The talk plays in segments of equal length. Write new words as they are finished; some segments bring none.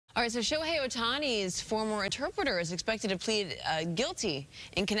All right, so Shohei Ohtani's former interpreter is expected to plead guilty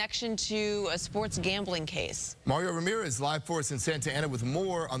in connection to a sports gambling case. Mario Ramirez live for us in Santa Ana with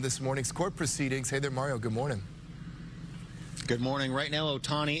more on this morning's court proceedings. Hey there, Mario. Good morning. Good morning. Right now,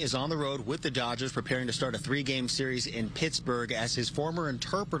 Ohtani is on the road with the Dodgers, preparing to start a 3-game series in Pittsburgh as his former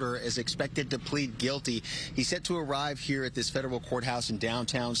interpreter is expected to plead guilty. He's set to arrive here at this federal courthouse in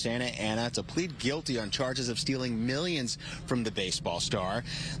downtown Santa Ana to plead guilty on charges of stealing millions from the baseball star.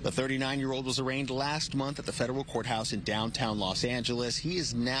 The 39-year-old was arraigned last month at the federal courthouse in downtown Los Angeles. He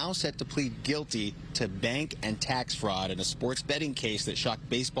is now set to plead guilty to bank and tax fraud in a sports betting case that shocked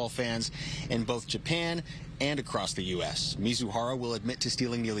baseball fans in both Japan and across the U.S. Mizuhara will admit to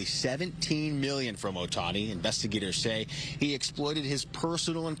stealing nearly $17 million from Ohtani. Investigators say he exploited his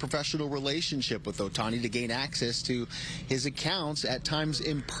personal and professional relationship with Ohtani to gain access to his accounts, at times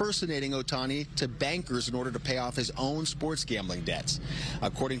impersonating Ohtani to bankers in order to pay off his own sports gambling debts.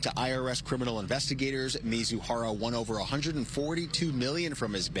 According to IRS criminal investigators, Mizuhara won over $142 million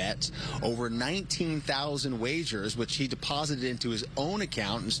from his bets, over 19,000 wagers, which he deposited into his own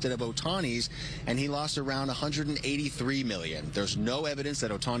account instead of Ohtani's, and he lost around $183 million. There's no evidence that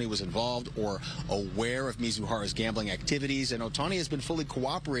Ohtani was involved or aware of Mizuhara's gambling activities, and Ohtani has been fully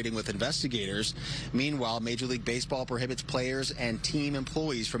cooperating with investigators. Meanwhile, Major League Baseball prohibits players and team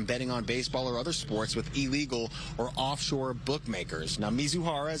employees from betting on baseball or other sports with illegal or offshore bookmakers. Now,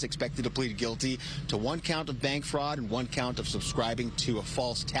 Mizuhara is expected to plead guilty to 1 count of bank fraud and 1 count of subscribing to a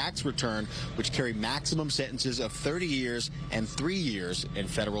false tax return, which carry maximum sentences of 30 years and 3 years in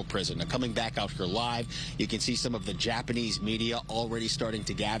federal prison. Now, coming back out here live, you can see some of the Japanese media already starting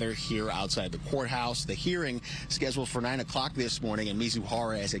to gather here outside the courthouse. The hearing scheduled for 9 o'clock this morning, and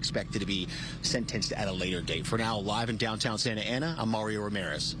Mizuhara is expected to be sentenced at a later date. For now, live in downtown Santa Ana, I'm Mario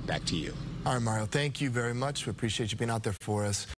Ramirez. Back to you. All right, Mario, thank you very much. We appreciate you being out there for us.